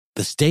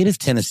The state of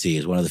Tennessee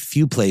is one of the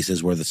few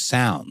places where the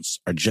sounds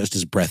are just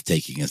as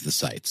breathtaking as the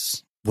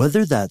sights.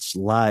 Whether that's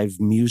live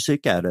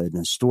music at an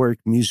historic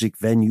music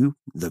venue,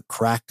 the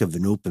crack of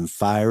an open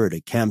fire at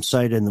a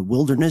campsite in the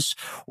wilderness,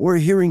 or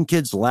hearing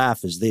kids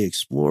laugh as they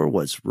explore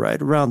what's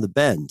right around the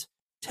bend,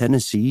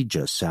 Tennessee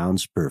just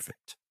sounds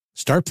perfect.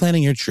 Start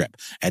planning your trip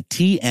at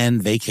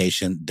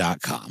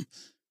tnvacation.com.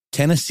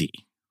 Tennessee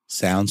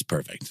sounds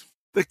perfect.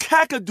 The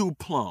Kakadu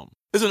plum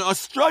is an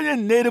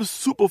Australian native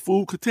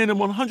superfood containing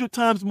 100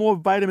 times more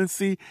vitamin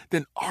C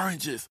than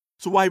oranges.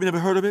 So why have you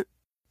never heard of it?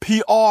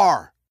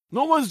 PR.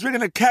 No one's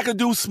drinking a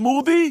Kakadu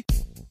smoothie?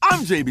 I'm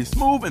JB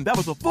Smoove, and that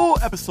was a full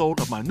episode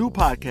of my new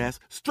podcast,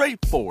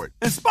 Straightforward,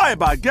 inspired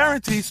by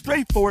guaranteed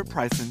straightforward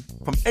pricing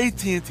from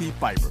AT&T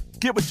Fiber.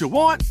 Get what you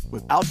want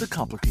without the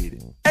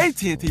complicated.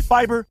 AT&T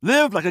Fiber,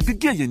 live like a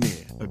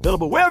gigillionaire.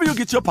 Available wherever you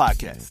get your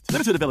podcasts.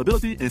 Limited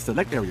availability in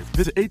select areas.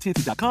 Visit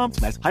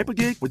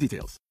AT&T.com/hypergig for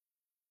details.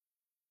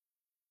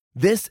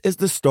 This is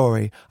the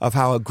story of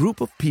how a group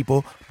of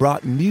people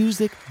brought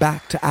music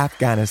back to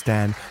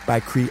Afghanistan by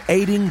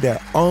creating their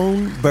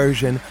own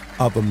version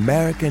of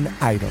American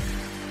Idol.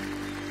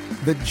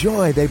 The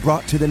joy they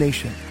brought to the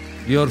nation.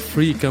 You're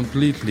free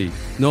completely.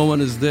 No one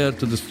is there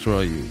to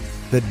destroy you.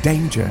 The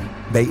danger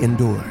they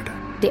endured.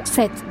 They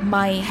said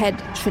my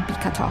head should be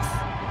cut off.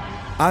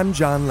 I'm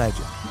John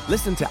Legend.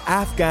 Listen to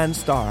Afghan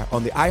Star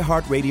on the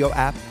iHeartRadio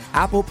app,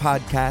 Apple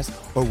Podcasts,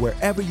 or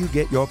wherever you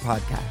get your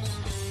podcasts.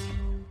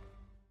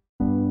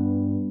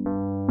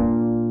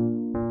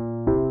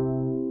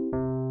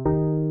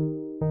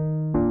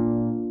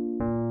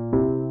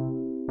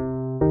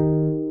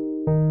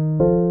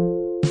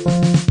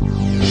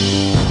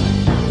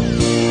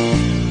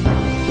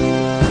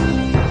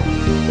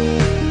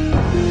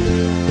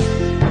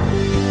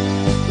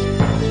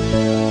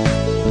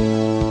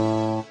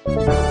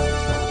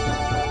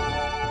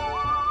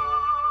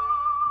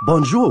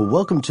 Bonjour,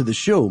 welcome to the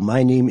show.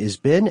 My name is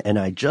Ben, and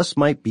I just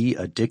might be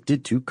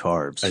addicted to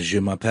carbs. Je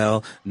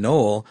m'appelle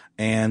Noel,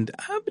 and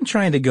I've been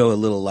trying to go a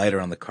little lighter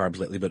on the carbs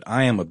lately, but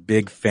I am a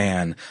big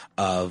fan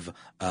of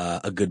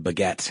a good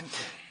baguette.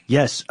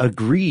 Yes,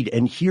 agreed.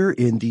 And here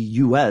in the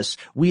U.S.,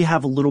 we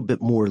have a little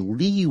bit more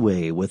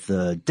leeway with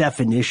the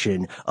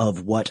definition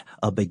of what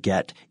a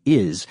baguette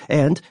is.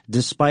 And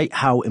despite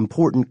how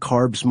important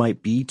carbs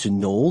might be to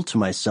Noel, to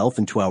myself,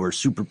 and to our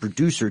super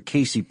producer,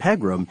 Casey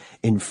Pegram,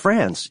 in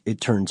France, it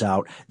turns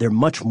out they're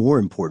much more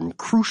important,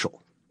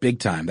 crucial. Big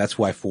time. That's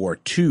why for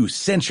 2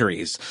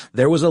 centuries,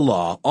 there was a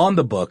law on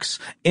the books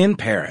in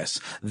Paris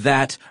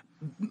that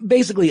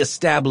basically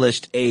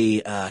established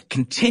a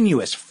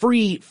continuous,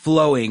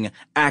 free-flowing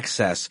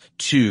access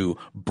to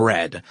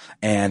bread.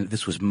 And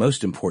this was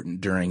most important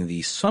during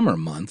the summer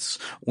months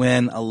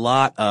when a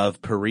lot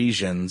of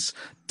Parisians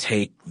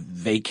take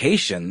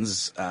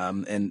vacations,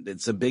 and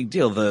it's a big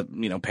deal.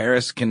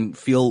 Paris can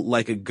feel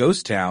like a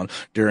ghost town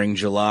during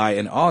July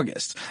and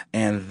August.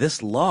 And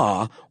this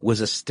law was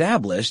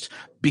established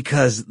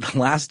because the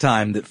last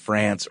time that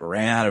France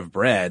ran out of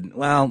bread,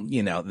 well,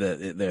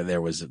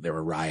 there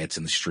were riots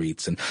in the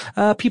streets and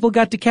people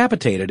got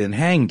decapitated and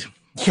hanged.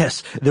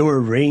 Yes, there were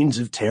reigns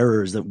of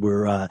terrors that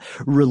were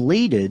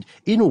related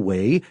in a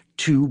way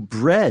to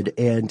bread.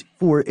 And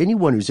for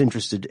anyone who's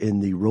interested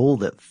in the role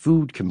that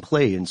food can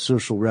play in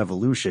social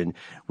revolution,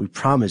 we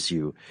promise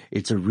you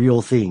it's a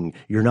real thing.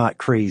 You're not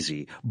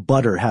crazy.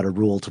 Butter had a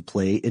role to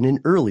play in an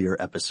earlier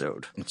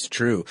episode. It's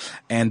true.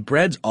 And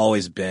bread's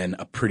always been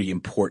a pretty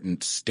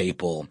important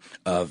staple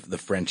of the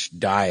French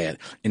diet.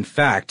 In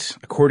fact,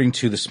 according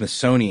to the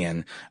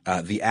Smithsonian,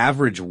 the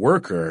average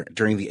worker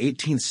during the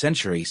 18th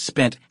century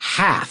spent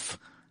half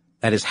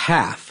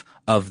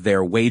of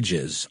their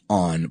wages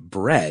on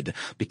bread,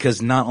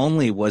 because not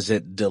only was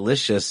it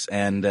delicious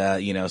and,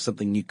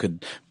 something you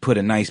could put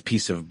a nice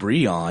piece of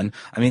brie on,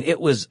 I mean, it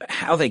was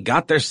how they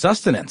got their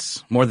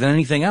sustenance more than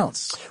anything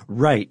else.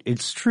 Right.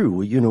 It's true.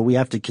 We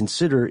have to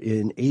consider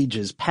in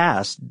ages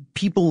past,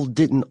 people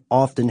didn't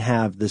often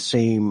have the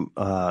same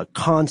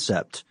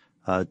concept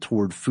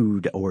toward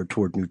food or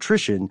toward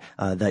nutrition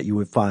that you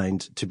would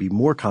find to be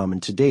more common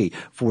today.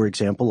 For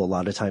example, a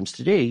lot of times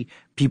today,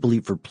 people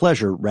eat for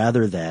pleasure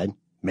rather than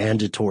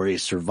mandatory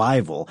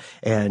survival.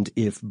 And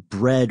if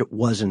bread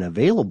wasn't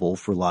available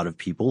for a lot of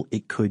people,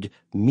 it could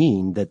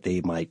mean that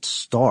they might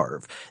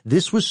starve.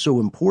 This was so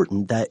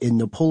important that in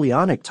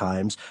Napoleonic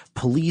times,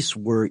 police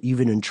were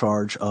even in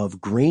charge of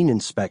grain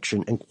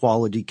inspection and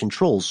quality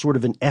control, sort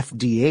of an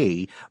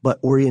FDA, but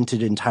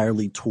oriented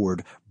entirely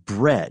toward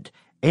bread.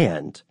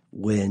 And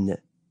when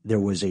there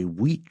was a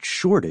wheat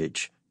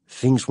shortage,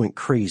 things went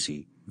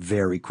crazy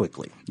very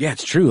quickly. Yeah,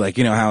 it's true. Like,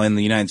 how in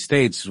the United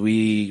States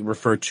we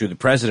refer to the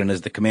president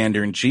as the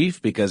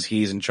commander-in-chief because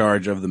he's in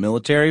charge of the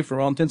military for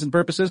all intents and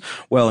purposes.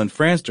 Well, in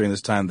France during this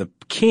time, the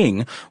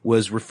king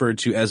was referred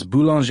to as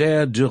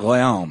boulanger du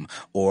royaume,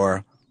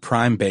 or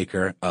prime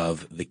baker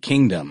of the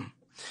kingdom.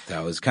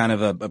 That was kind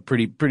of a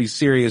pretty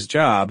serious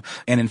job.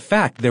 And in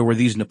fact, there were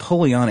these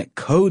Napoleonic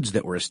codes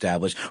that were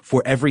established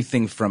for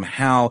everything from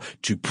how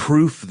to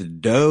proof the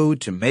dough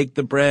to make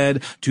the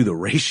bread to the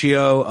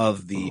ratio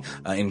of the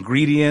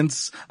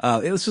ingredients.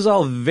 This was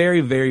all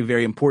very, very,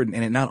 very important.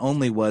 And it not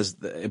only was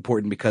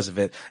important because of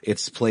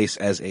its place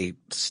as a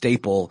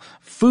staple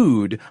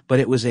food, but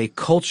it was a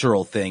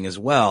cultural thing as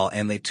well.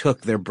 And they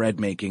took their bread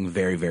making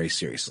very, very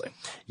seriously.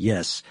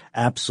 Yes,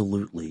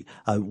 absolutely.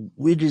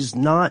 It is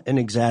not an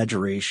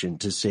exaggeration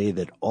to say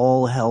that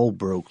all hell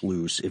broke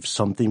loose if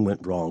something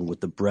went wrong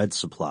with the bread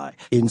supply.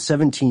 In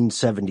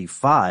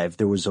 1775,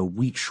 there was a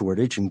wheat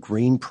shortage and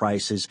grain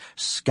prices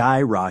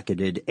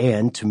skyrocketed,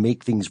 and to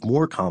make things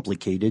more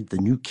complicated, the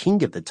new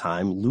king at the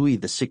time, Louis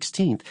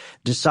XVI,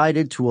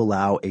 decided to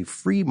allow a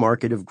free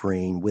market of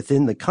grain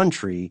within the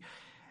country,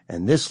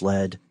 and this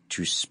led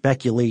to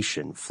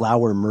speculation.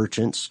 Flour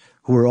merchants,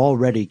 who were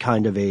already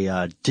kind of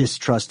a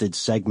distrusted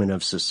segment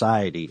of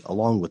society,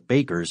 along with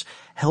bakers,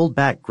 held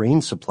back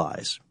grain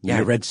supplies. Yeah,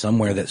 I read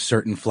somewhere that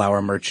certain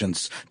flour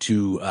merchants,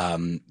 to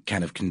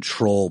kind of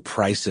control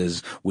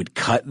prices, would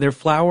cut their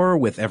flour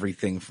with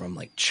everything from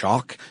like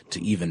chalk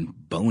to even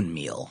bone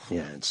meal.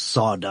 Yeah, and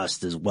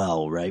sawdust as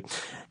well, right?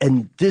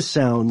 And this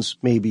sounds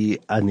maybe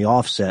on the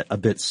offset a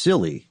bit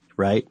silly,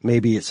 right?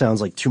 Maybe it sounds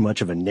like too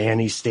much of a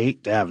nanny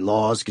state to have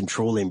laws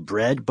controlling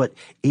bread, but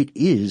it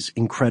is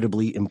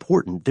incredibly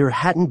important. There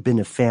hadn't been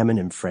a famine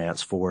in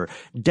France for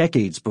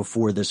decades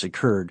before this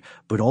occurred,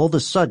 but all of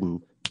a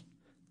sudden,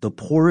 the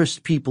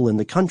poorest people in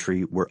the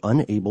country were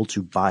unable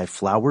to buy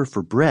flour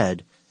for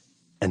bread,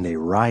 and they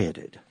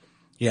rioted.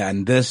 Yeah,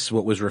 and this,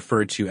 what was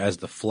referred to as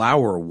the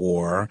Flour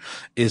War,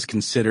 is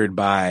considered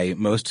by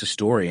most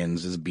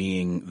historians as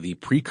being the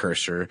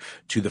precursor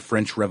to the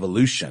French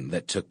Revolution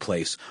that took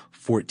place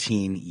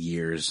 14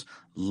 years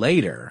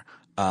later.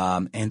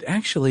 And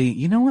actually,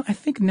 you know what? I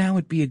think now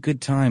would be a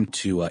good time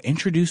to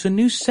introduce a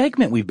new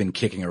segment we've been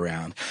kicking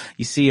around.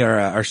 You see,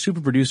 our super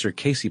producer,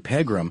 Casey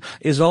Pegram,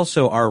 is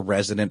also our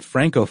resident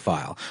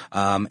Francophile.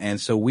 And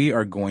so we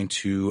are going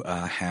to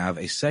have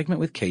a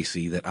segment with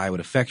Casey that I would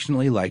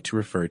affectionately like to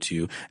refer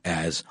to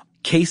as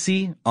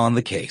Casey on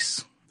the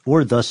Case.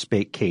 Or Thus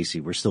Spake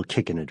Casey. We're still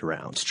kicking it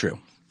around. It's true.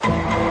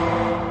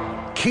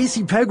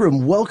 Casey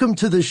Pegram, welcome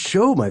to the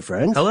show, my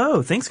friend.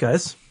 Hello. Thanks,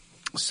 guys.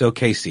 So,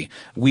 Casey,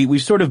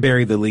 we've sort of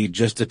buried the lead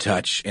just a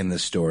touch in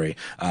this story.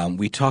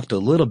 We talked a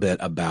little bit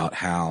about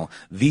how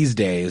these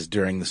days,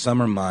 during the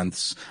summer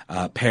months,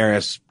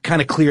 Paris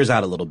kind of clears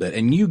out a little bit,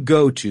 and you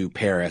go to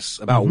Paris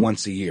about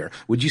once a year.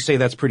 Would you say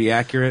that's pretty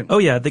accurate? Oh,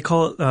 yeah. They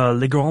call it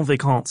les grandes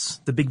vacances,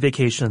 the big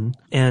vacation.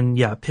 And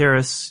yeah,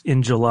 Paris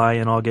in July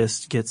and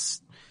August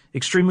gets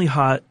extremely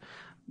hot.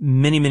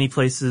 Many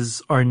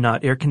places are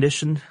not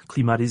air-conditioned,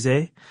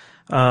 climatisé.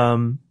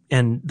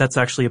 And that's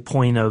actually a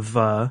point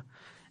of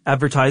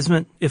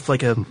advertisement. If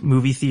like a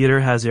movie theater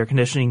has air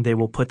conditioning, they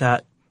will put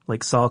that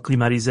like salle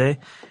climatisée,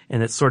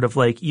 and it's sort of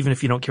like, even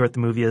if you don't care what the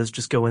movie is,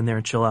 just go in there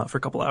and chill out for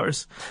a couple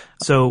hours.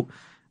 So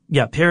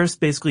yeah, Paris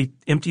basically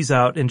empties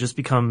out and just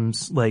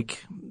becomes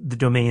like the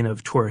domain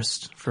of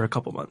tourists for a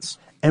couple months.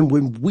 And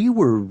when we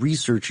were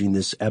researching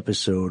this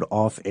episode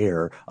off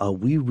air,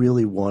 we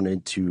really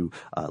wanted to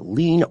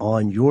lean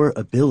on your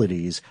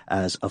abilities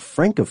as a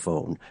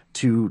Francophone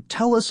to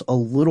tell us a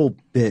little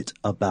bit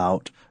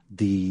about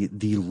the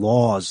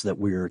laws that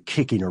we're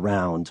kicking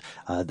around,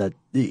 that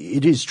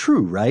it is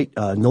true, right?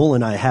 Noel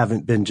and I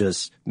haven't been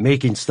just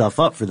making stuff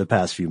up for the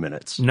past few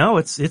minutes. No,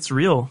 it's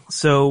real.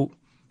 So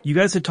you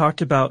guys had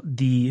talked about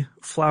the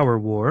Flour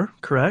War,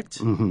 correct?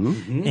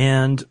 Mm-hmm.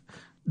 And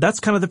that's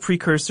kind of the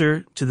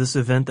precursor to this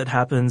event that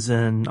happens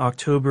in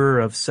October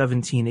of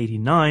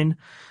 1789,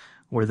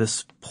 where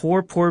this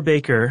poor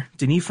baker,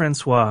 Denis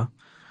Francois,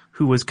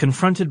 who was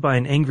confronted by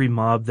an angry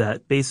mob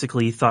that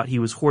basically thought he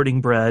was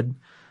hoarding bread,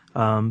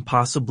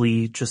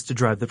 possibly just to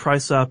drive the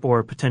price up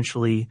or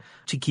potentially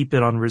to keep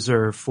it on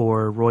reserve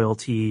for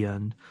royalty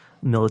and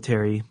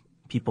military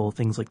people,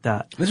 things like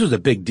that. This was a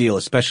big deal,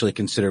 especially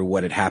considering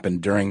what had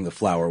happened during the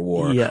Flour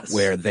War, yes,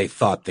 where they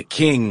thought the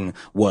king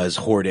was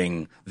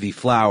hoarding the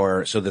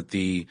flour so that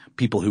the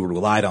people who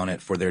relied on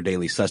it for their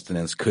daily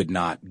sustenance could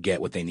not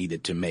get what they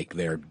needed to make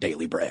their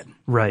daily bread.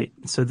 Right.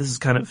 So this is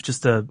kind of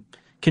just a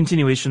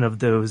continuation of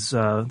those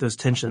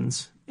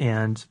tensions.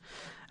 And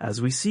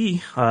as we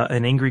see,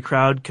 an angry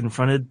crowd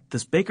confronted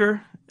this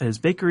baker at his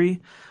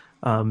bakery,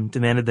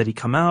 demanded that he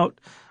come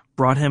out,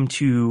 brought him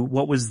to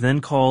what was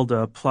then called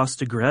Place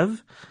de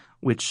Grève,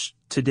 which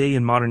today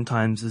in modern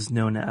times is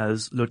known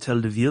as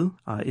l'Hôtel de Ville.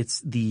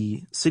 It's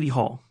the city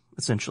hall,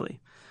 essentially.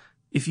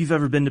 If you've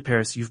ever been to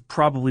Paris, you've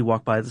probably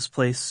walked by this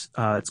place.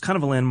 It's kind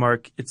of a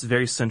landmark. It's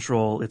very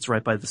central. It's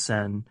right by the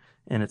Seine,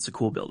 and it's a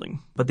cool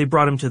building. But they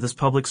brought him to this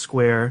public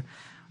square,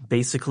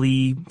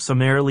 basically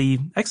summarily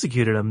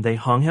executed him. They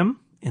hung him,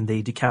 and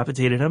they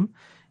decapitated him,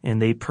 and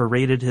they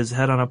paraded his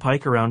head on a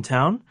pike around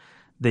town.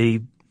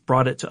 They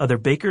brought it to other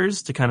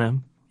bakers to kind of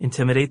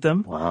intimidate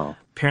them. Wow.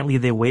 Apparently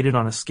they waited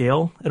on a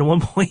scale at one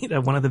point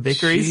at one of the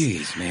bakeries.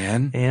 Jeez,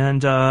 man.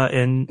 And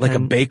a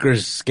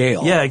baker's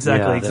scale. Yeah,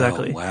 exactly, Yeah.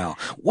 exactly. Oh, wow.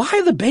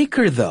 Why the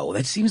baker though?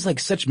 That seems like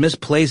such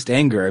misplaced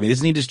anger. I mean,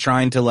 isn't he just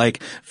trying to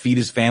like feed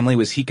his family?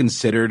 Was he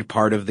considered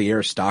part of the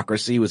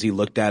aristocracy? Was he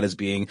looked at as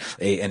being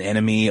an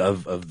enemy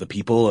of the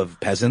people, of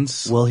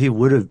peasants? Well, he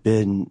would have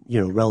been,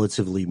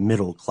 relatively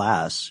middle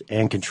class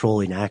and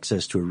controlling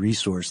access to a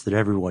resource that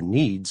everyone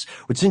needs.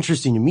 What's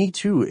interesting to me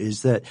too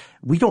is that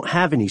we don't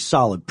have any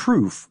solid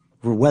proof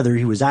for whether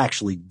he was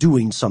actually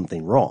doing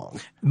something wrong.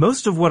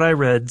 Most of what I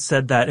read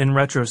said that in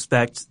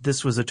retrospect,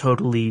 this was a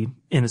totally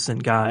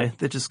innocent guy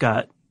that just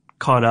got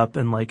caught up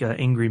in like an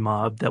angry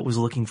mob that was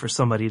looking for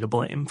somebody to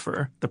blame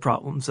for the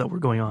problems that were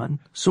going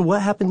on. So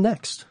what happened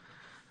next?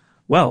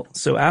 Well,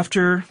 so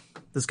after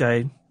this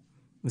guy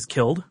was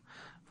killed,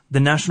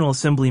 the National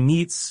Assembly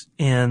meets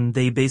and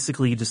they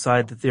basically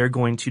decide that they're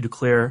going to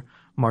declare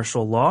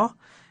martial law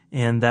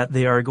and that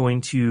they are going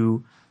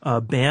to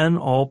ban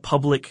all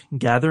public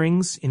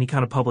gatherings, any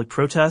kind of public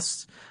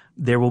protests.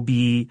 There will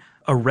be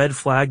a red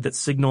flag that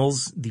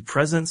signals the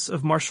presence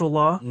of martial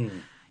law.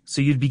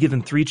 So you'd be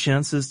given 3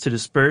 chances to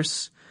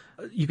disperse.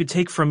 You could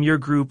take from your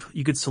group,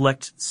 you could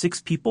select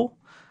 6 people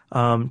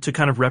to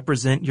kind of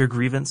represent your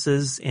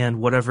grievances and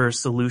whatever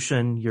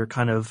solution you're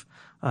kind of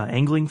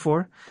angling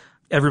for.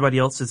 Everybody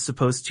else is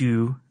supposed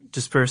to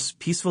disperse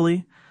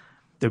peacefully.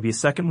 There'll be a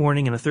second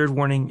warning and a third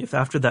warning. If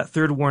after that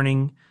third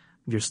warning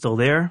you're still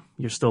there,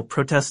 you're still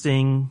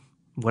protesting,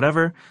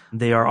 whatever,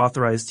 they are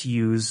authorized to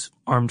use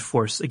armed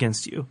force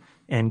against you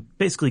and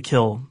basically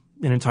kill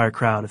an entire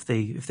crowd if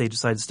they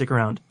decide to stick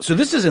around. So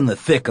this is in the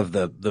thick of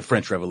the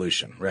French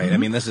Revolution, right? Mm-hmm. I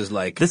mean, this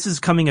is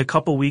coming a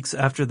couple weeks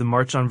after the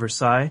March on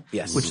Versailles,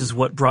 Yes. which is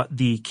what brought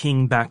the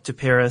king back to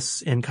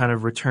Paris and kind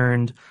of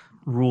returned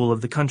rule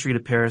of the country to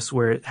Paris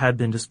where it had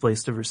been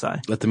displaced to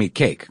Versailles. let them eat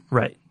cake.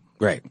 Right.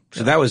 Right.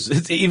 So that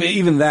was,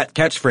 even that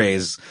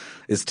catchphrase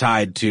is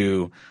tied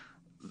to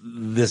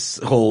this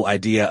whole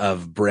idea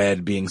of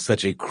bread being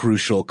such a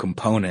crucial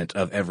component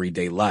of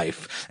everyday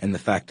life, and the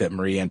fact that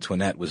Marie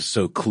Antoinette was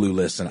so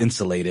clueless and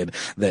insulated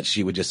that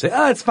she would just say,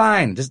 "Oh, it's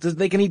fine. Just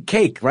they can eat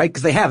cake, right?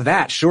 Because they have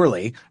that,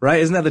 surely,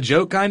 right? Isn't that the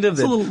joke, kind of?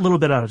 It's a little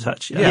bit out of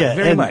touch. Yeah,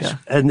 very much.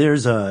 And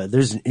there's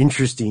an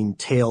interesting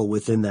tale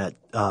within that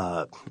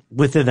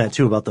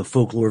too about the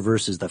folklore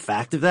versus the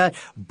fact of that.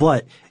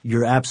 But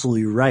you're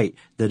absolutely right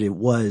that it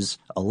was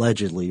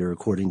allegedly, or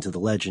according to the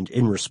legend,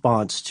 in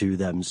response to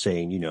them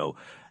saying,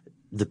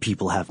 the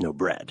people have no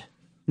bread.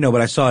 No,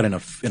 but I saw it in a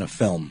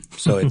film.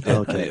 So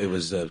Okay. it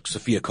was a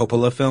Sofia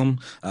Coppola film.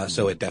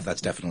 So that's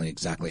definitely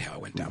exactly how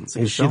it went down.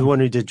 Is she the one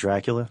who did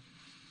Dracula?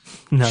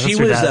 No, She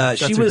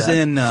was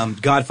in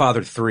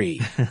Godfather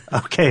 3.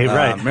 Okay,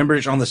 right. Remember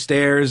on the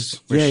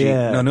stairs?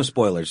 Yeah. No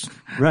spoilers.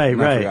 Right,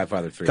 Not right. for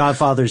Godfather 3.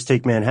 Godfathers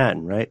Take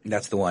Manhattan, right?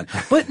 That's the one.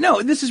 But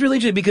no, this is really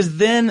interesting because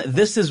then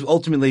this is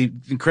ultimately,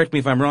 correct me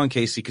if I'm wrong,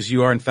 Casey, because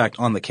you are in fact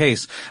on the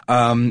case.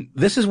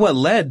 This is what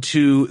led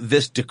to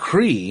this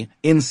decree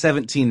in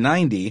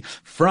 1790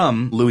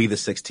 from Louis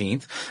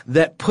XVI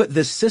that put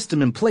this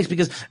system in place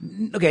because,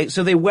 okay,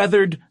 so they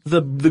weathered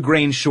the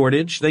grain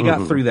shortage. They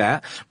got through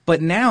that.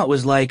 But now it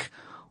was like,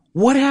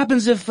 what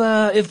happens if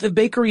the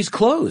bakeries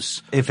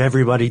close? If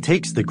everybody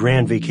takes the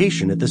grand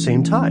vacation at the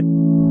same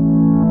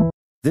time.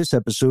 This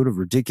episode of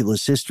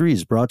Ridiculous History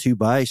is brought to you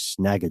by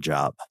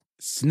Snagajob.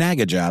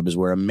 Snagajob is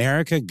where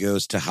America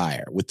goes to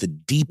hire, with the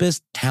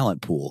deepest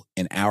talent pool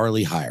in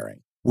hourly hiring.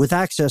 With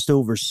access to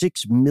over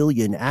 6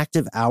 million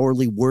active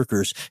hourly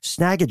workers,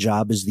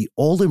 Snagajob is the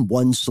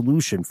all-in-one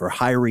solution for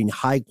hiring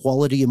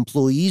high-quality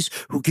employees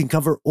who can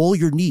cover all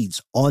your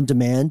needs on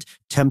demand,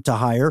 temp to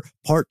hire,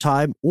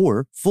 part-time,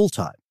 or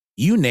full-time.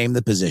 You name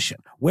the position: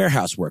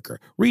 warehouse worker,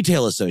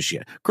 retail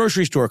associate,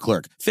 grocery store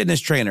clerk, fitness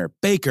trainer,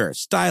 baker,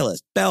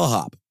 stylist,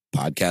 bellhop,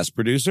 podcast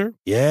producer.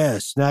 Yeah,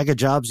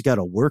 Snagajob's got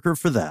a worker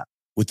for that.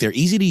 With their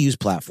easy-to-use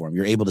platform,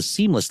 you're able to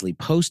seamlessly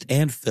post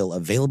and fill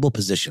available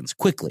positions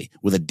quickly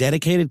with a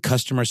dedicated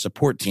customer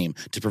support team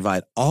to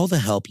provide all the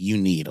help you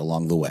need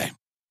along the way.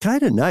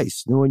 Kind of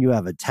nice knowing you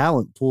have a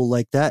talent pool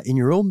like that in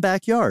your own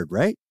backyard,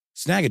 right?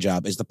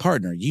 Snagajob is the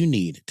partner you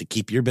need to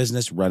keep your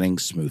business running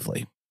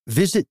smoothly.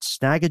 Visit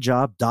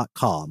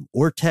snagajob.com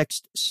or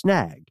text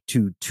SNAG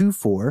to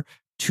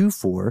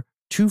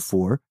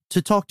 242424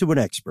 to talk to an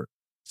expert.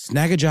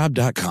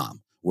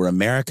 Snagajob.com, where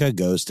America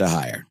goes to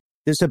hire.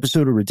 This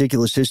episode of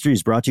Ridiculous History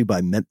is brought to you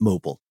by Mint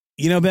Mobile.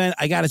 You know, Ben,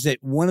 I got to say,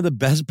 one of the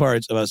best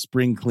parts about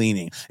spring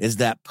cleaning is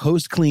that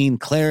post-clean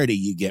clarity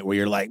you get where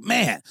you're like,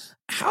 man,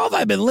 how have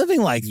I been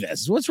living like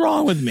this? What's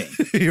wrong with me?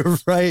 You're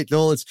right,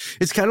 Noel.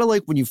 It's kind of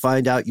like when you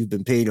find out you've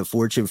been paying a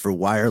fortune for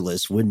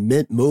wireless when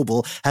Mint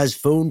Mobile has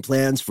phone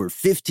plans for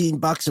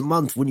 $15 a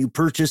month when you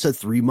purchase a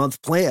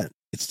 3-month plan.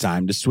 It's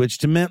time to switch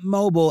to Mint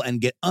Mobile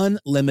and get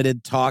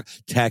unlimited talk,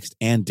 text,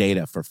 and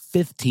data for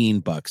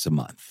 $15 a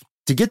month.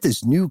 To get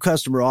this new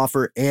customer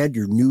offer and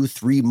your new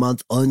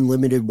 3-month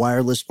unlimited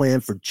wireless plan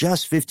for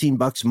just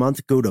 $15 a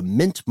month, go to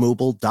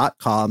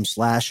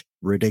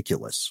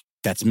mintmobile.com/ridiculous.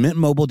 That's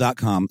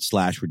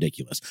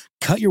mintmobile.com/ridiculous.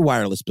 Cut your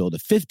wireless bill to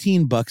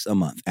 $15 a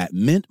month at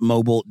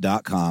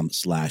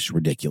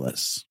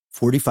mintmobile.com/ridiculous.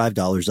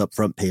 $45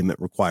 upfront payment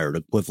required,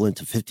 equivalent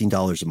to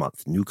 $15 a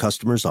month. New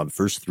customers on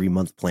first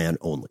 3-month plan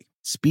only.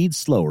 Speed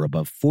slower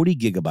above 40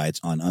 gigabytes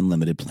on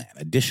unlimited plan.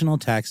 Additional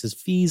taxes,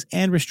 fees,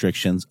 and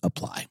restrictions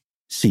apply.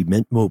 See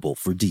Mint Mobile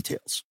for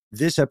details.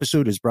 This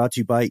episode is brought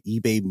to you by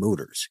eBay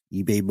Motors.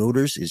 eBay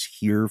Motors is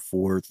here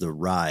for the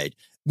ride.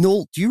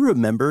 Noel, do you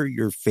remember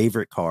your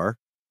favorite car?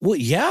 Well,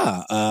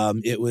 yeah.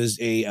 It was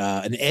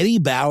an Eddie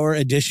Bauer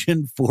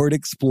edition Ford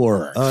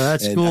Explorer. Oh,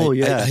 that's cool.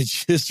 Yeah. I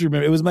just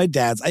remember it was my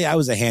dad's. I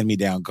was a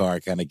hand-me-down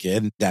car kind of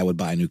kid. Dad would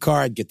buy a new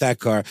car. I'd get that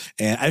car.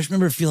 And I just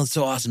remember feeling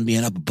so awesome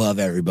being up above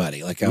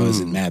everybody, like I was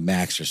in Mad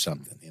Max or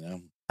something, you know?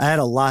 I had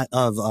a lot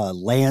of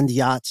land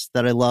yachts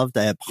that I loved.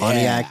 I had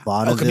Pontiac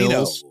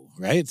Bonnevilles.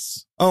 Right?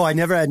 Oh, I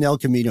never had an El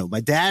Camino.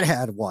 My dad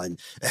had one,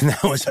 and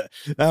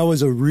that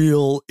was a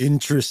real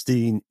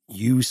interesting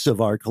use of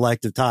our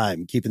collective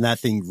time, keeping that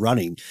thing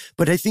running.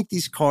 But I think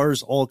these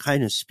cars all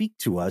kind of speak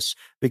to us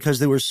because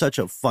they were such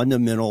a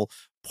fundamental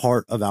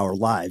part of our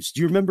lives.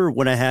 Do you remember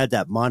when I had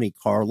that Monte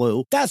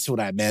Carlo? That's what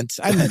I meant.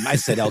 I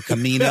said El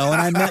Camino,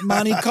 and I meant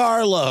Monte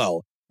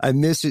Carlo. I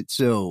miss it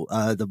so.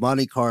 The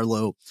Monte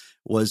Carlo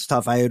was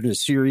tough. I had a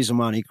series of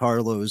Monte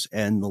Carlos,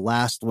 and the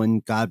last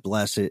one, God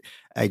bless it,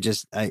 I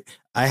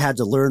had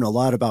to learn a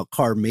lot about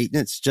car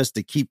maintenance just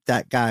to keep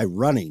that guy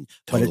running.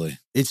 Totally. But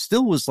it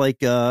still was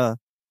like a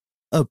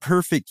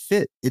perfect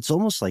fit. It's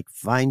almost like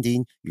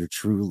finding your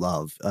true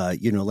love.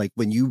 Like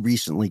when you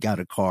recently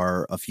got a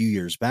car a few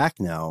years back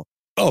now.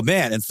 Oh,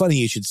 man. And funny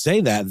you should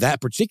say that.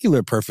 That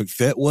particular perfect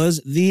fit was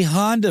the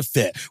Honda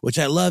Fit, which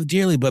I love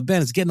dearly. But,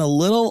 Ben, it's getting a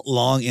little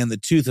long in the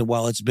tooth. And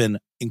while it's been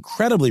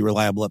incredibly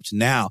reliable up to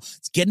now,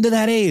 it's getting to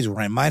that age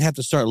where I might have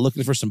to start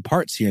looking for some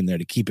parts here and there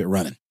to keep it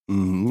running.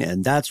 Mm-hmm.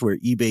 And that's where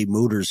eBay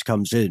Motors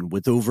comes in.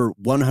 With over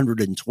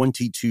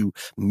 122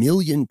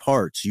 million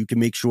parts, you can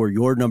make sure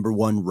your number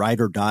one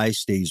ride or die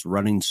stays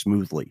running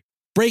smoothly.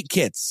 Brake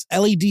kits,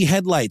 LED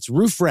headlights,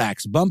 roof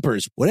racks,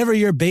 bumpers, whatever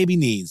your baby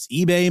needs,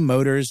 eBay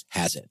Motors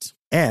has it.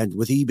 And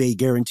with eBay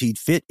Guaranteed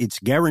Fit, it's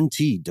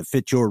guaranteed to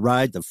fit your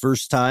ride the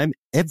first time,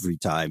 every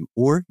time,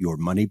 or your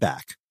money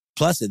back.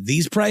 Plus, at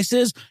these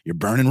prices, you're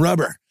burning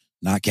rubber,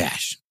 not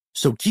cash.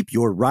 So keep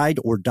your ride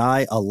or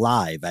die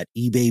alive at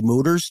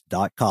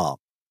ebaymotors.com.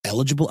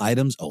 Eligible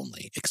items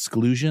only.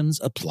 Exclusions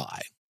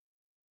apply.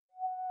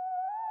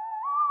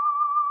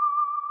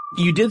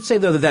 You did say,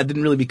 though, that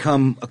didn't really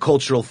become a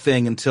cultural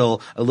thing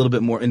until a little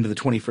bit more into the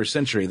 21st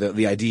century,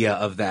 the idea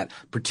of that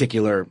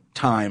particular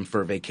time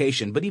for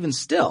vacation. But even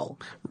still.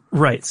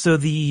 Right. So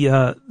the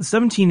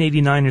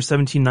 1789 or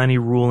 1790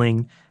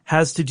 ruling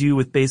has to do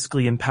with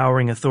basically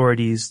empowering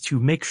authorities to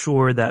make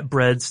sure that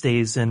bread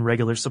stays in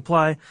regular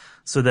supply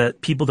so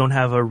that people don't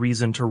have a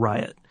reason to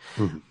riot.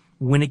 Mm-hmm.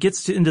 When it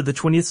gets into the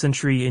 20th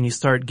century and you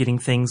start getting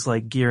things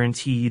like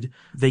guaranteed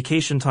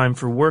vacation time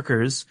for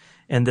workers,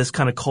 and this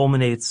kind of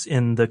culminates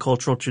in the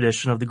cultural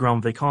tradition of the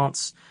Grandes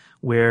Vacances,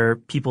 where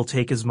people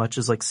take as much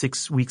as like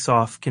 6 weeks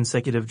off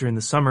consecutive during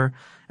the summer.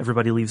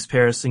 Everybody leaves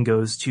Paris and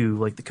goes to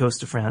like the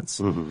coast of France.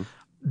 Mm-hmm.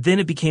 Then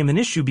it became an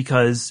issue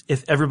because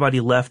if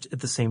everybody left at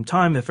the same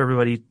time, if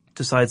everybody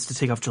decides to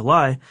take off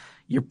July,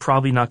 you're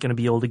probably not going to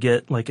be able to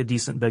get like a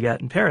decent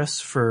baguette in Paris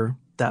for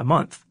that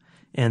month.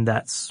 And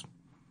that's,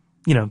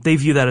 they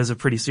view that as a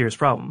pretty serious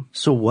problem.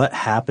 So what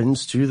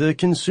happens to the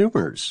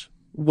consumers?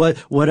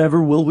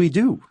 Whatever will we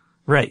do?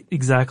 Right,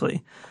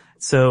 exactly.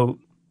 So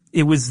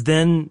it was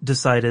then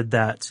decided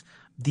that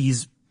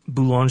these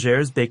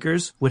boulangers,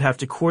 bakers, would have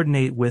to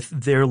coordinate with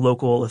their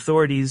local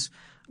authorities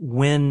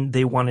when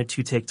they wanted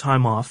to take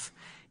time off.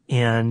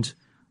 And,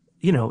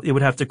 it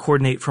would have to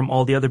coordinate from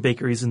all the other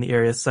bakeries in the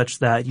area such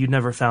that you'd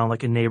never found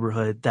like a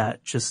neighborhood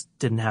that just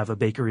didn't have a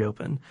bakery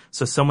open.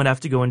 So some would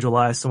have to go in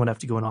July, some would have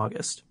to go in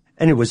August.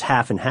 And it was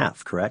half and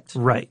half, correct?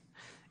 Right.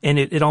 And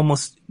it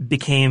almost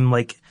became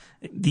like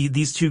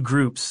these two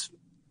groups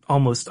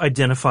almost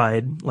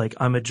identified, like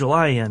I'm a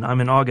Julyian, I'm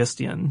an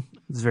Augustian.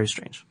 It's very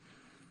strange.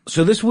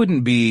 So this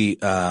wouldn't be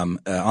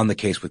on the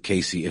case with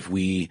Casey if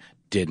we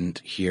didn't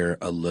hear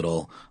a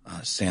little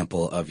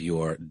sample of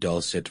your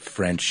dulcet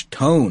French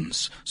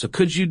tones. So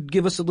could you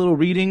give us a little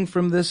reading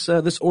from this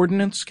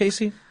ordinance,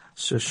 Casey?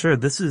 Sure.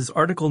 This is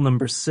Article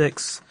number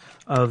 6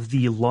 of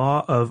the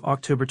Law of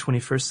October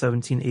 21st,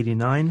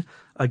 1789,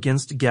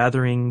 against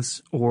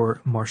gatherings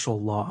or martial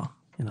law,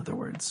 in other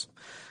words.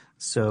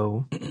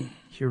 So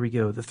here we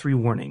go, the 3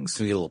 warnings.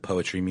 So we get a little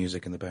poetry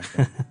music in the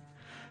background.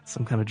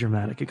 Some kind of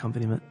dramatic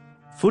accompaniment.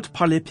 Faute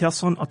par les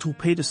personnes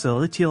attroupées de se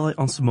retirer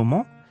en ce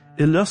moment,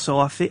 il leur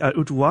sera fait à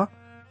haute voix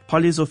par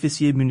les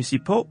officiers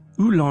municipaux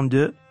ou l'un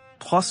d'eux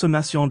 3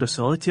 sommations de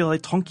se retirer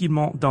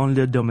tranquillement dans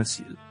leur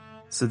domicile.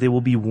 So they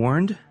will be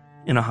warned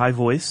in a high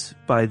voice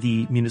by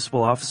the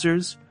municipal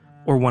officers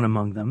or one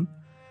among them.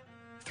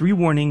 3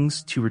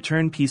 warnings to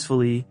return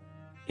peacefully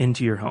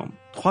into your home.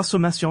 3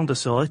 sommations de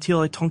se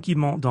retirer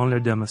tranquillement dans leur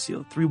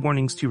domicile. 3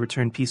 warnings to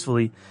return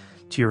peacefully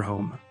to your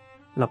home.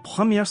 La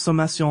première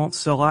sommation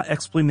sera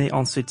exprimée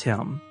en ces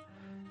termes.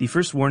 The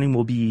first warning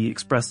will be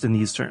expressed in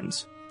these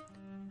terms.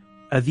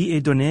 Avis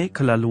est donné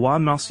que la loi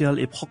martiale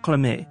est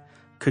proclamée,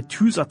 que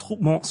tous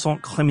attroupements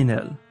sont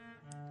criminels.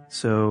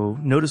 So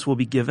notice will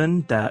be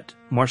given that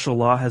martial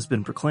law has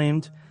been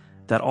proclaimed,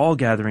 that all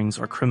gatherings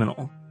are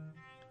criminal.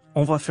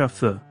 On va faire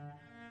feu.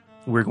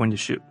 We're going to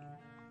shoot.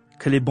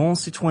 Que les bons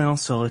citoyens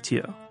se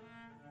retirent.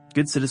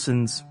 Good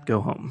citizens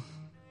go home.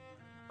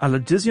 À la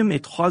deuxième et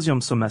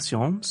troisième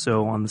sommation,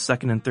 so on the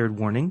second and third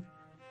warning,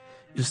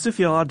 il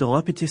suffira de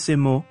répéter ces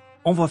mots,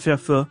 on va faire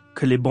feu,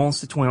 que les bons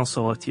citoyens se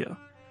retirent.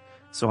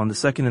 So on the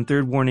second and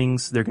third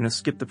warnings, they're going to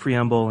skip the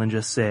preamble and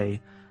just say,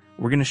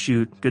 we're going to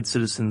shoot, good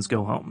citizens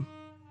go home.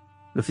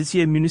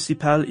 L'officier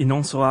municipal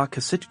énoncera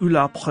que c'est ou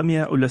la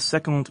première ou la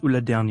seconde ou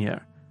la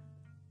dernière.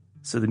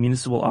 So the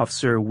municipal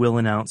officer will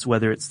announce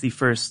whether it's the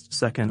first,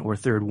 second, or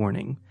third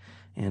warning.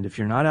 And if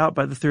you're not out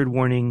by the third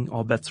warning,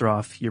 all bets are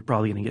off. You're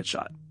probably going to get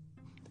shot.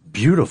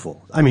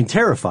 Beautiful. I mean,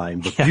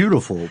 terrifying, but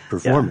beautiful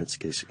performance,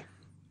 Casey.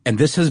 And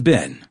this has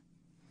been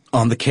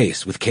On the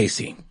Case with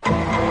Casey.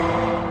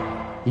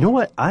 You know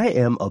what? I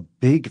am a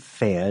big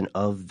fan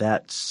of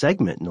that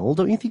segment, Noel.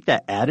 Don't you think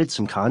that added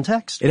some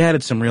context? It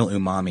added some real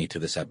umami to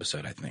this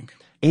episode, I think.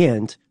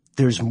 And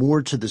there's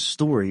more to the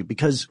story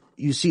because,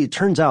 you see, it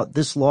turns out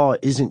this law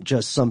isn't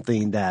just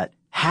something that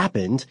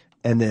happened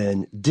and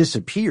then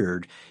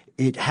disappeared.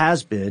 It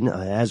has been,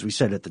 as we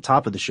said at the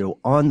top of the show,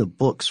 on the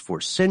books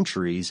for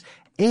centuries,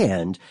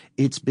 and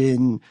it's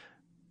been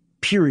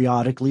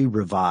periodically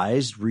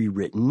revised,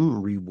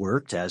 rewritten,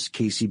 reworked, as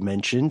Casey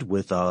mentioned,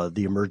 with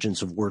the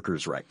emergence of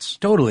workers' rights.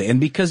 Totally. And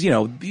because,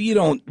 you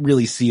don't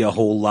really see a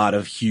whole lot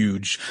of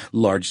huge,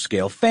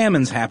 large-scale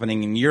famines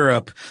happening in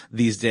Europe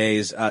these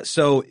days.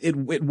 So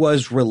it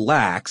was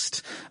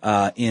relaxed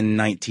in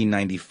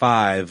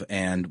 1995,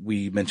 and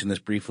we mentioned this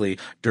briefly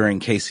during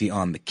Casey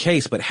on the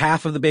Case, but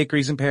half of the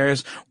bakeries in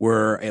Paris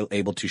were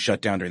able to shut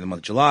down during the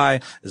month of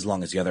July, as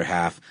long as the other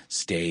half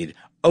stayed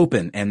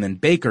open. And then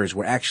bakers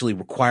were actually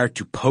required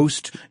to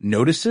post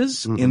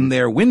notices in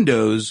their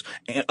windows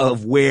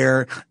of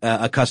where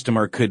a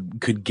customer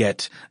could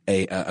get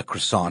a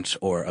croissant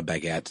or a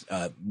baguette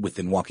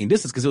within walking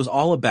distance, because it was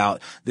all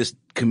about this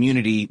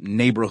community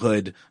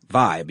neighborhood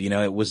vibe.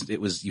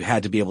 It was you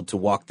had to be able to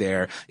walk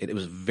there. It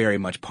was very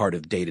much part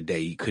of day to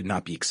day. You could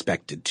not be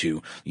expected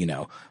to,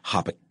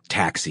 hop a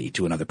taxi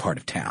to another part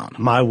of town.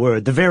 My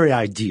word, the very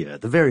idea.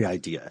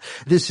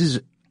 This is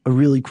a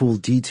really cool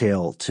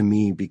detail to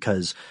me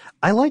because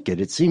I like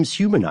it. It seems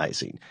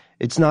humanizing.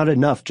 It's not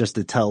enough just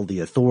to tell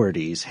the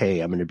authorities, hey,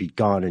 I'm going to be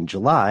gone in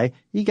July.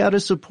 You got to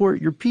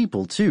support your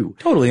people too.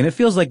 Totally. And it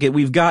feels like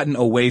we've gotten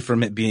away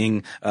from it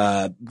being,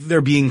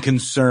 there being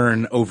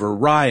concern over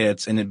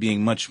riots and it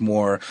being much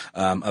more,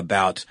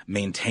 about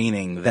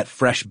maintaining that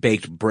fresh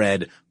baked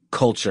bread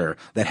culture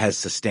that has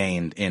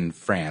sustained in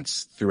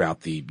France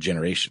throughout the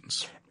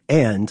generations.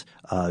 And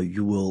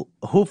you will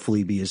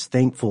hopefully be as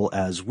thankful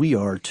as we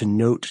are to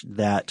note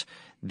that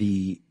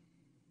the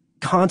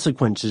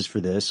consequences for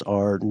this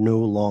are no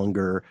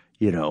longer,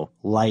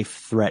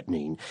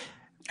 life-threatening.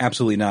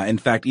 Absolutely not. In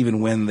fact,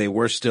 even when they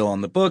were still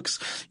on the books,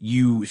 if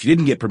you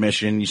didn't get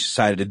permission, you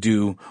decided to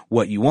do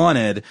what you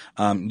wanted,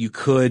 you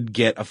could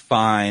get a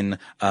fine,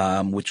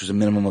 which was a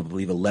minimum of, I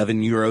believe,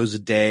 11 euros a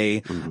day,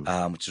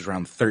 which is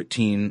around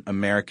 13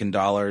 American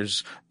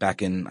dollars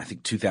back in, I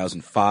think,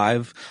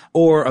 2005,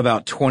 or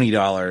about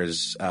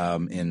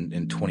 $20,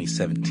 in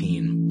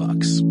 2017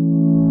 bucks.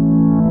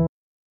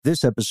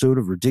 This episode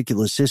of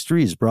Ridiculous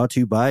History is brought to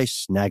you by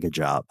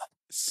Snagajob.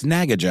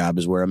 Snagajob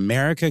is where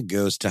America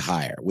goes to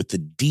hire, with the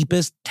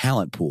deepest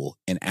talent pool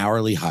in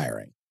hourly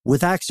hiring.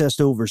 With access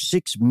to over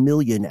 6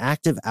 million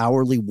active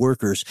hourly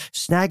workers,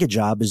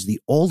 Snagajob is the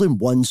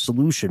all-in-one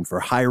solution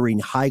for hiring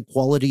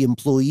high-quality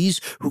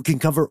employees who can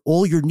cover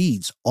all your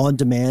needs on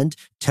demand,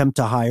 temp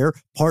to hire,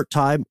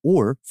 part-time,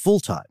 or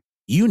full-time.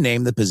 You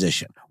name the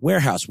position: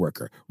 warehouse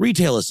worker,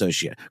 retail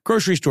associate,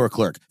 grocery store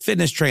clerk,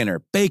 fitness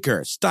trainer,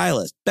 baker,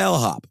 stylist,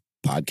 bellhop,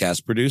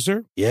 podcast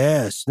producer.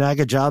 Yeah,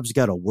 Snagajob's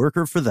got a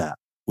worker for that.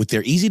 With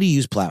their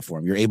easy-to-use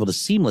platform, you're able to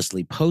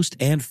seamlessly post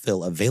and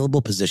fill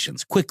available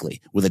positions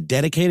quickly with a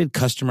dedicated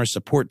customer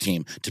support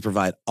team to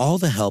provide all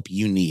the help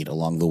you need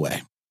along the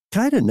way.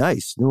 Kind of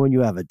nice knowing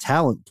you have a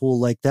talent pool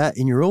like that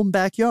in your own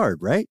backyard,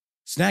 right?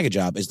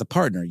 Snagajob is the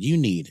partner you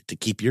need to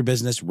keep your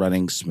business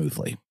running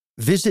smoothly.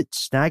 Visit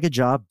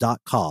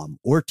snagajob.com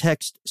or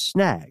text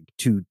SNAG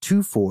to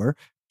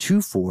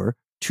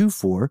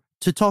 242424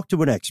 to talk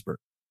to an expert.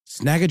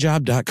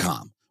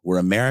 Snagajob.com, where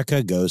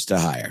America goes to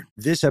hire.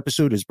 This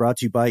episode is brought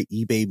to you by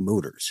eBay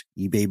Motors.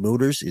 eBay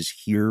Motors is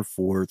here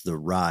for the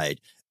ride.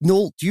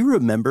 Noel, do you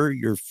remember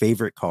your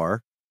favorite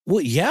car?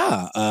 Well,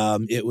 yeah.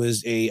 It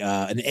was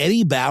an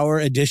Eddie Bauer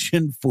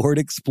edition Ford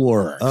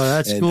Explorer. Oh,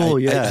 that's cool.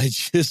 I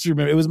just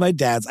remember it was my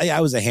dad's. I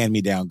was a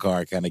hand-me-down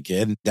car kind of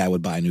kid. Dad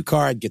would buy a new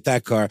car. I'd get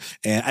that car.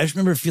 And I just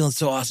remember feeling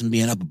so awesome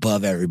being up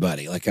above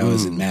everybody, like I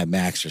was in Mad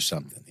Max or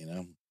something,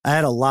 I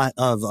had a lot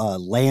of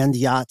land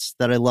yachts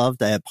that I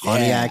loved. I had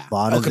Pontiac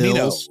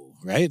Bonnevilles.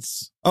 right?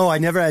 Oh, I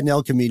never had an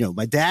El Camino.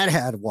 My dad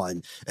had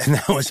one, and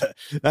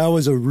that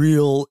was a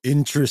real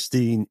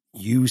interesting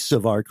use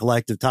of our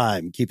collective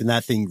time, keeping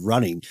that thing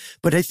running.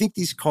 But I think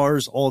these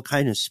cars all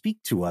kind of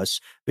speak to us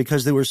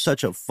because they were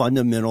such a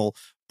fundamental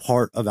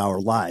part of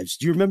our lives.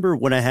 Do you remember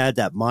when I had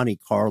that Monte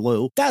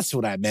Carlo? That's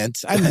what I meant.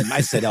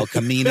 I said El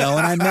Camino,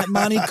 and I meant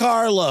Monte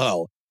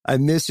Carlo. I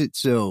miss it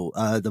so.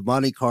 The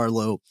Monte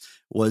Carlo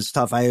was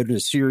tough. I had a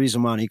series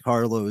of Monte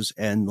Carlos,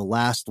 and the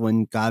last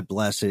one, God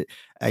bless it,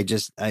 I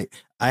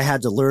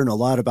had to learn a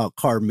lot about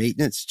car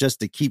maintenance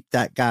just to keep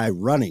that guy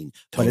running.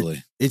 Totally.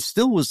 But it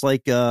still was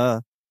like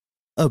a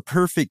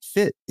perfect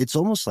fit. It's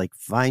almost like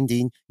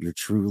finding your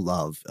true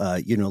love.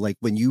 Like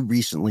when you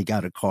recently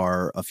got a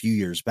car a few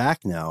years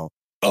back now.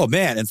 Oh,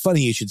 man. And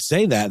funny you should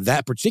say that.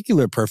 That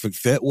particular perfect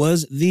fit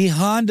was the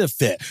Honda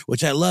Fit,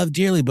 which I love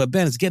dearly. But,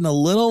 Ben, it's getting a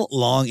little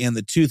long in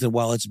the tooth. And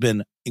while it's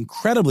been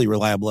incredibly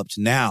reliable up to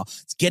now,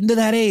 it's getting to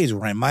that age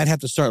where I might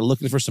have to start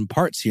looking for some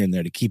parts here and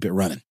there to keep it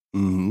running.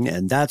 Mm-hmm.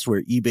 And that's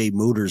where eBay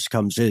Motors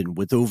comes in.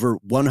 With over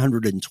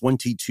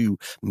 122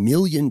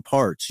 million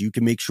parts, you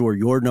can make sure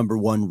your number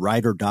one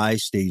ride or die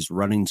stays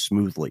running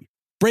smoothly.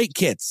 Brake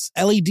kits,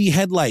 LED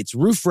headlights,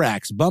 roof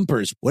racks,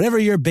 bumpers, whatever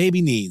your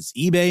baby needs,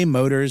 eBay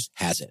Motors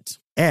has it.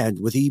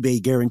 And with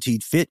eBay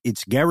Guaranteed Fit,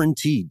 it's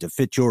guaranteed to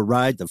fit your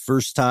ride the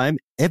first time,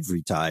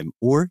 every time,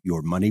 or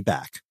your money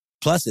back.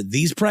 Plus, at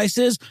these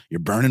prices, you're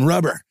burning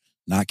rubber,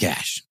 not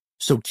cash.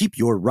 So keep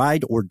your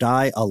ride or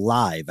die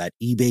alive at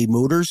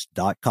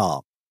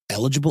ebaymotors.com.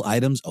 Eligible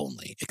items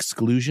only.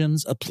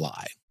 Exclusions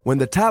apply. When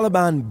the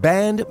Taliban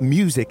banned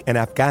music in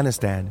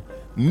Afghanistan,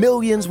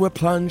 millions were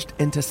plunged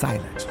into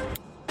silence.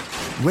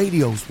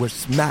 Radios were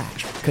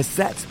smashed,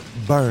 cassettes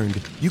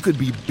burned. You could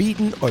be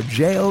beaten or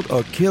jailed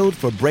or killed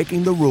for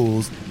breaking the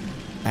rules.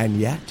 And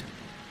yet,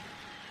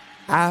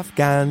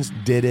 Afghans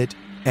did it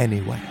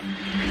anyway.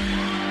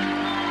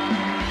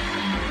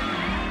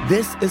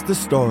 This is the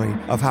story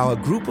of how a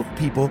group of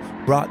people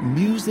brought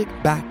music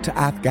back to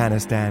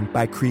Afghanistan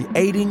by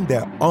creating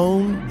their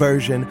own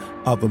version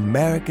of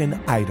American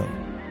Idol.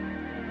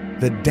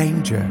 The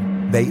danger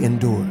they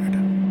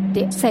endured.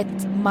 They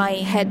said my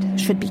head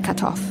should be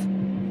cut off.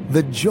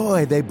 The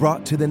joy they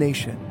brought to the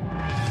nation.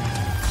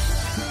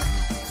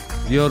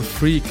 You're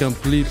free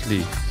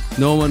completely.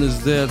 No one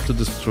is there to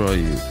destroy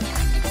you.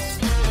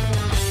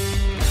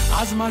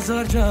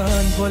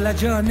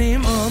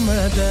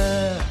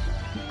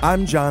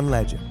 I'm John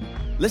Legend.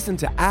 Listen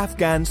to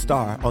Afghan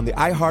Star on the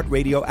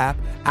iHeartRadio app,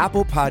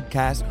 Apple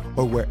Podcasts,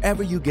 or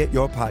wherever you get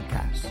your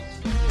podcasts.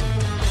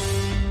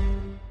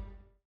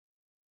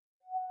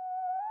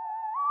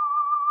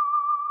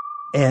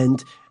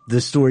 And the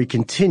story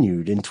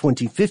continued. In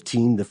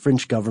 2015, the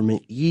French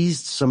government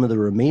eased some of the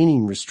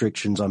remaining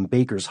restrictions on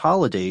bakers'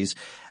 holidays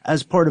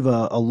as part of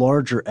a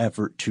larger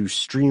effort to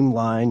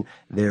streamline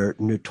their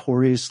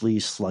notoriously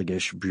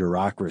sluggish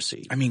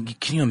bureaucracy. I mean,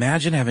 can you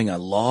imagine having a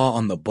law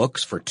on the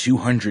books for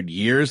 200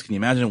 years? Can you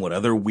imagine what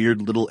other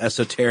weird little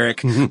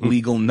esoteric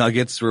legal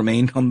nuggets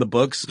remained on the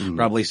books?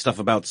 Probably stuff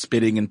about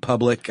spitting in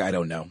public. I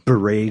don't know.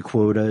 Beret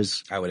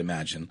quotas. I would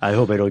imagine. I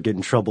hope I don't get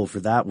in trouble for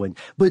that one.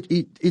 But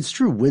it's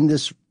true. When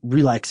this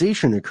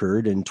relaxation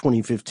occurred in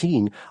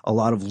 2015, a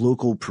lot of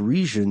local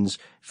Parisians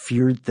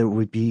feared there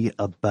would be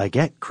a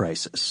baguette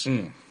crisis.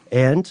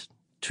 And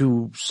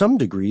to some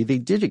degree, they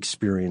did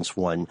experience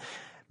one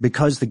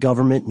because the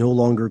government no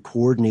longer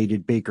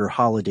coordinated baker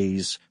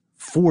holidays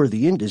for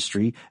the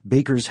industry.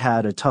 Bakers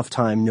had a tough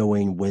time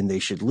knowing when they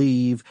should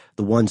leave.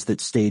 The ones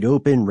that stayed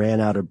open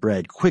ran out of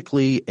bread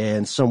quickly,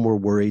 and some were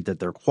worried that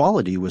their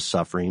quality was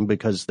suffering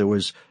because there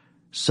was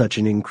such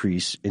an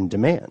increase in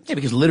demand. Yeah,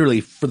 because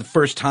literally for the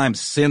first time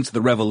since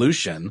the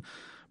revolution,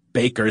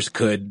 bakers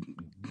could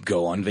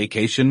go on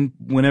vacation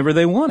whenever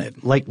they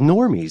wanted. Like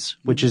normies,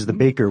 which is the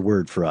baker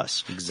word for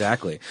us.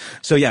 Exactly.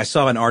 So yeah, I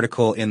saw an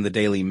article in the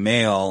Daily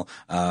Mail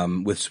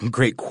with some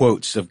great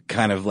quotes of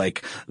kind of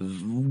like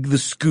the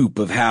scoop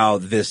of how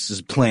this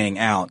is playing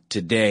out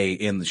today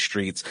in the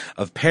streets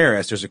of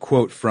Paris. There's a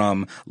quote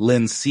from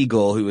Lynn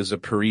Siegel, who is a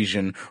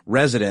Parisian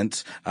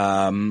resident,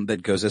 that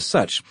goes as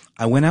such.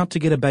 I went out to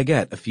get a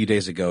baguette a few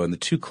days ago, and the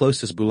two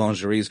closest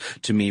boulangeries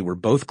to me were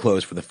both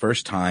closed for the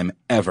first time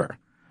ever.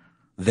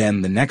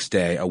 Then the next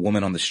day, a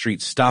woman on the street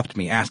stopped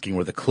me asking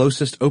where the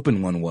closest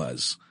open one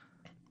was.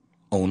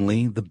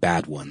 Only the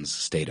bad ones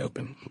stayed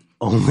open.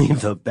 Only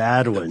the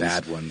bad ones. The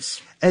bad ones.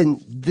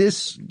 And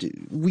this,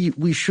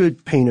 we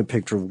should paint a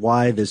picture of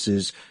why this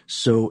is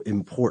so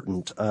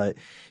important.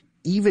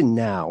 Even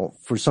now,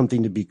 for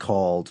something to be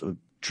called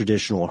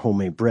traditional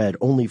homemade bread,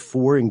 only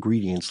 4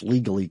 ingredients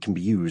legally can be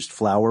used: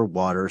 flour,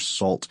 water,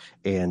 salt,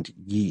 and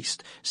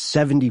yeast.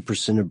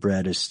 70% of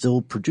bread is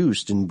still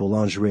produced in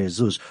boulangeries,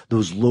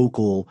 those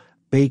local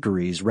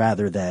bakeries,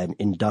 rather than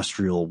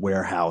industrial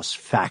warehouse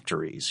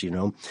factories,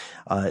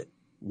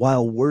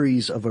 while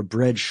worries of a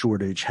bread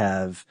shortage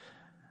have,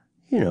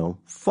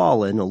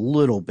 fallen a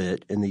little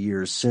bit in the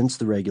years since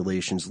the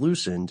regulations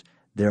loosened,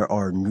 there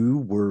are new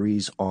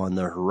worries on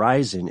the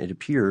horizon. It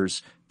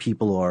appears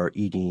people are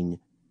eating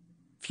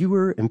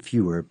fewer and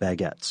fewer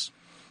baguettes.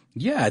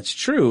 Yeah, it's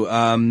true.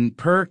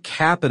 Per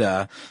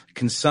capita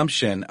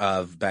consumption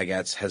of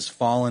baguettes has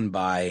fallen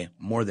by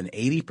more than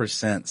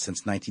 80%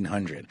 since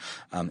 1900.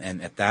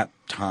 And at that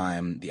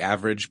time, the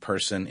average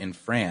person in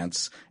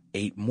France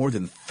ate more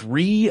than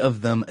 3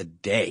 of them a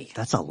day.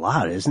 That's a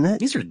lot, isn't it?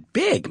 These are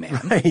big, man.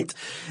 Right.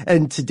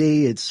 And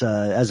today it's,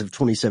 as of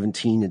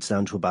 2017, it's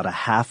down to about a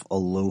half a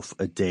loaf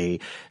a day.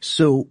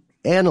 So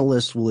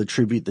analysts will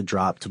attribute the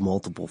drop to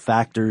multiple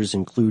factors,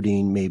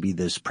 including maybe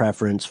this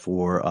preference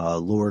for a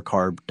lower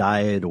carb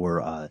diet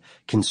or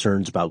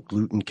concerns about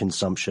gluten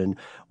consumption,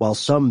 while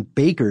some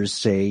bakers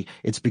say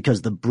it's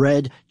because the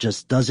bread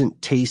just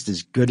doesn't taste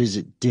as good as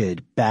it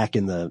did back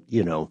in the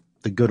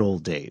good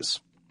old days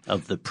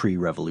of the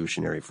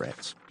pre-revolutionary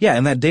France. Yeah,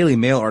 in that Daily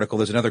Mail article,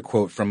 there's another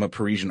quote from a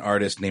Parisian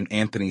artist named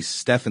Anthony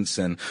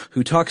Stephenson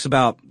who talks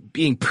about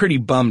being pretty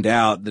bummed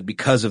out that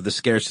because of the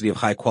scarcity of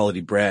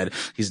high-quality bread,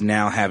 he's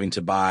now having to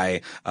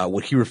buy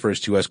what he refers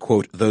to as,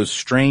 quote, those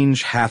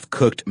strange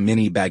half-cooked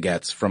mini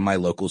baguettes from my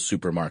local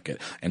supermarket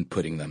and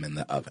putting them in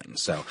the oven.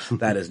 So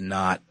that is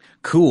not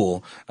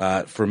cool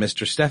for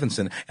Mr.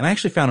 Stephenson. And I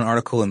actually found an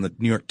article in the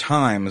New York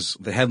Times.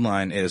 The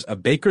headline is A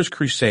Baker's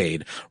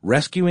Crusade,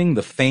 Rescuing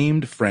the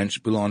Famed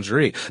French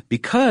Boulangerie.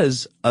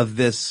 Because of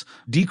this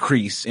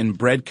decrease in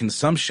bread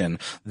consumption,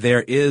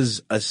 there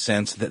is a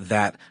sense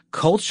that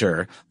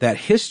culture, that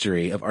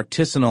history of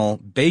artisanal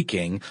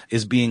baking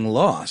is being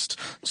lost.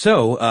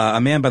 So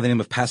a man by the name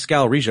of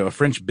Pascal Rigaud, a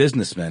French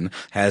businessman,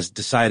 has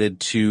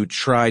decided to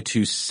try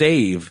to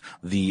save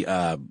the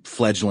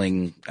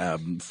fledgling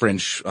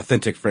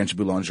authentic French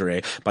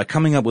boulangerie by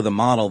coming up with a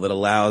model that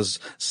allows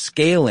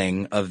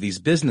scaling of these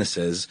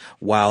businesses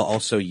while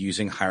also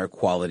using higher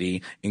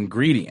quality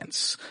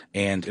ingredients.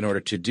 And in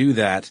order to do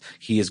that,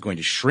 he is going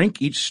to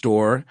shrink each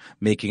store,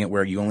 making it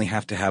where you only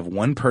have to have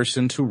one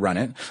person to run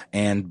it,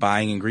 and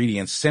buying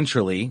ingredients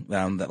centrally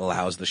that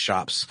allows the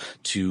shops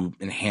to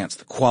enhance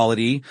the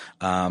quality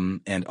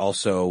and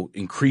also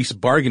increase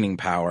bargaining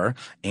power,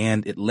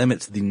 and it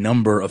limits the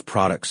number of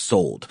products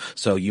sold.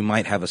 So you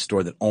might have a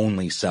store that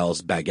only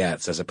sells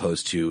baguettes as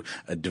opposed to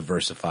a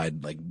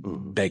diversified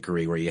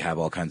bakery where you have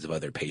all kinds of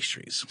other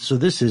pastries. So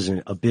this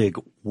isn't a big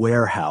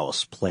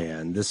warehouse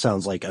plan. This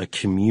sounds like a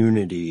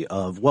community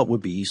of what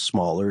would be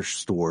smaller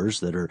stores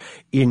that are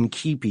in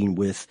keeping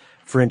with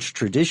French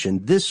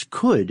tradition. This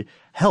could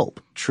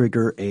help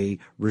trigger a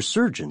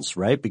resurgence,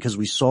 right? Because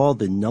we saw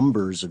the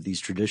numbers of these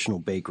traditional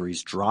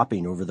bakeries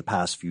dropping over the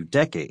past few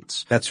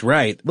decades. That's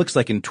right. Looks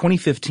like in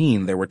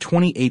 2015, there were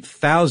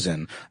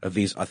 28,000 of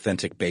these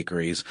authentic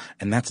bakeries,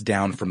 and that's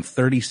down from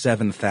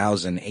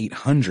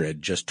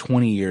 37,800 just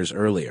 20 years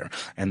earlier.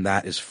 And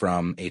that is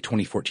from a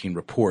 2014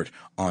 report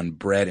on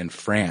bread in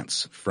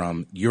France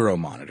from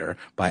Euromonitor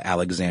by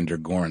Alexander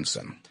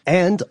Goranson.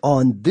 And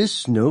on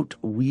this note,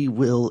 we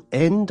will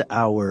end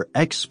our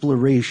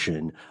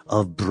exploration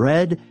of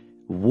bread,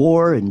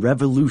 war, and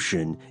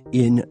revolution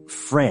in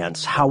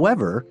France.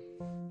 However,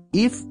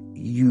 if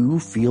you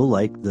feel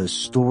like the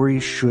story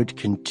should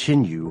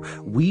continue,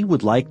 we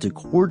would like to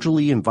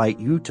cordially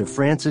invite you to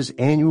France's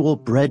annual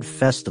Bread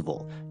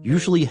Festival,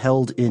 usually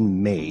held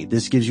in May.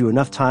 This gives you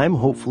enough time,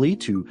 hopefully,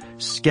 to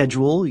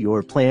schedule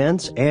your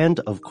plans. And,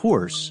 of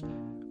course,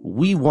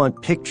 we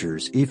want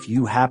pictures if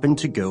you happen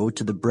to go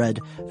to the Bread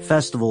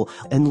Festival,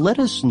 and let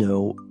us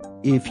know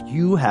if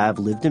you have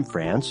lived in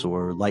France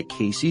or, like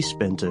Casey,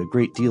 spent a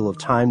great deal of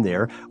time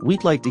there.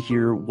 We'd like to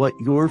hear what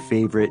your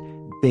favorite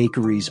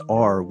bakeries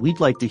are. We'd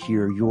like to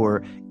hear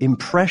your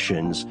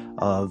impressions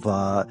of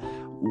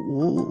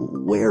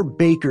where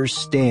bakers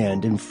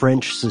stand in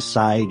French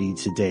society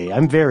today.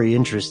 I'm very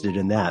interested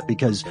in that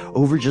because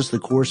over just the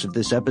course of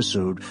this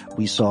episode,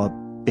 we saw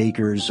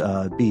bakers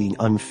being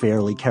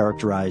unfairly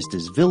characterized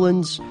as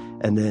villains,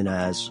 and then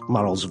as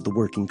models of the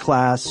working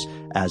class,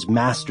 as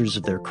masters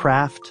of their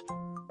craft.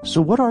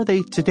 So what are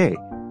they today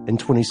in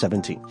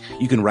 2017?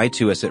 You can write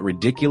to us at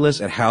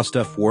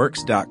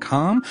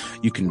ridiculous@howstuffworks.com.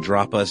 You can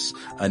drop us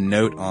a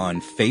note on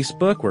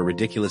Facebook. We're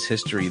Ridiculous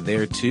History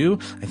there too.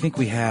 I think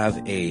we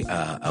have a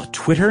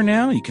Twitter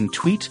now. You can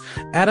tweet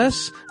at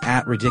us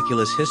at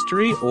Ridiculous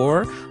History,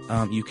 or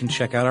you can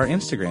check out our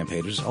Instagram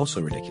page, which is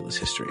also Ridiculous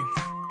History.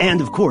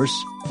 And of course,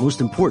 most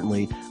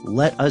importantly,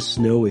 let us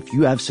know if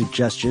you have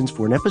suggestions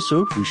for an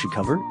episode we should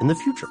cover in the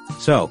future.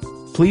 So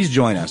please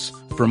join us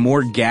for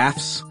more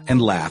gaffes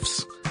and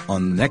laughs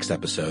on the next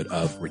episode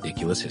of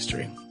Ridiculous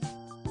History.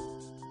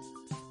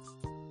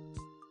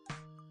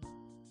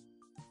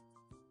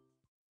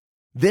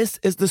 This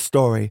is the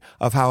story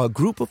of how a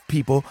group of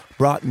people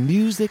brought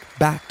music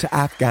back to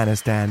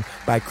Afghanistan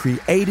by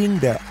creating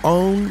their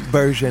own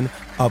version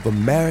of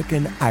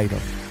American Idol.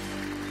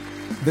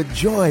 The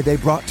joy they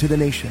brought to the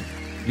nation.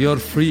 You're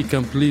free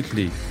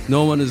completely.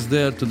 No one is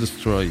there to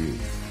destroy you.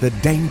 The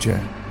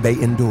danger they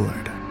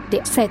endured.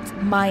 They said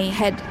my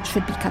head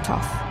should be cut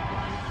off.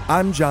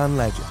 I'm John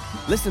Legend.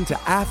 Listen to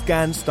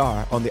Afghan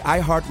Star on the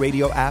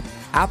iHeartRadio app,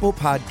 Apple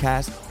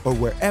Podcasts, or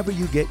wherever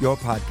you get your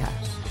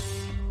podcasts.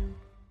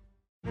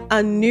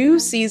 A new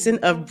season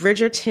of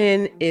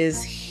Bridgerton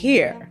is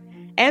here.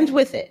 And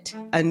with it,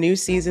 a new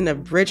season of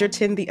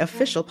Bridgerton, the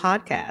official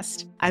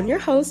podcast. I'm your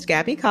host,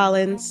 Gabby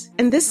Collins,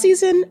 and this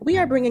season, we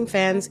are bringing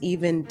fans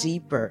even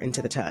deeper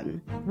into the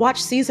ton.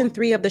 Watch season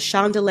 3 of the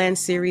Shondaland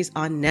series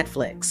on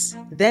Netflix.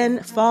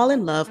 Then fall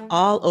in love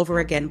all over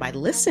again by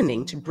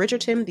listening to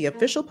Bridgerton, the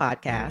official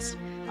podcast,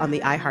 on the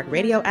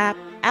iHeartRadio app,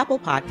 Apple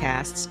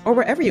Podcasts, or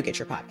wherever you get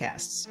your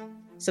podcasts.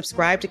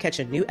 Subscribe to catch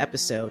a new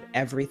episode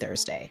every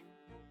Thursday.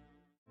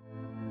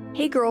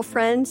 Hey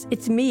girlfriends,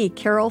 it's me,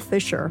 Carol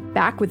Fisher,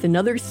 back with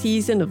another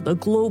season of the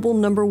global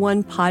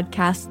 #1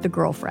 podcast, The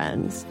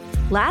Girlfriends.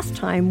 Last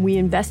time, we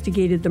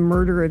investigated the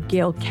murder of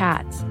Gail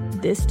Katz.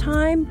 This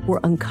time, we're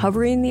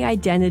uncovering the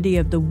identity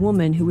of the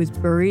woman who was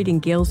buried in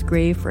Gail's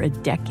grave for a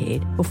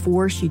decade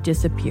before she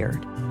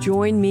disappeared.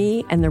 Join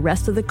me and the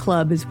rest of the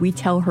club as we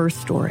tell her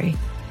story.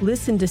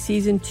 Listen to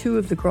Season 2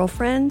 of The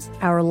Girlfriends,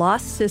 Our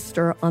Lost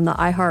Sister on the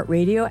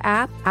iHeartRadio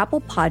app,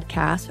 Apple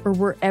Podcasts, or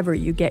wherever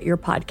you get your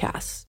podcasts.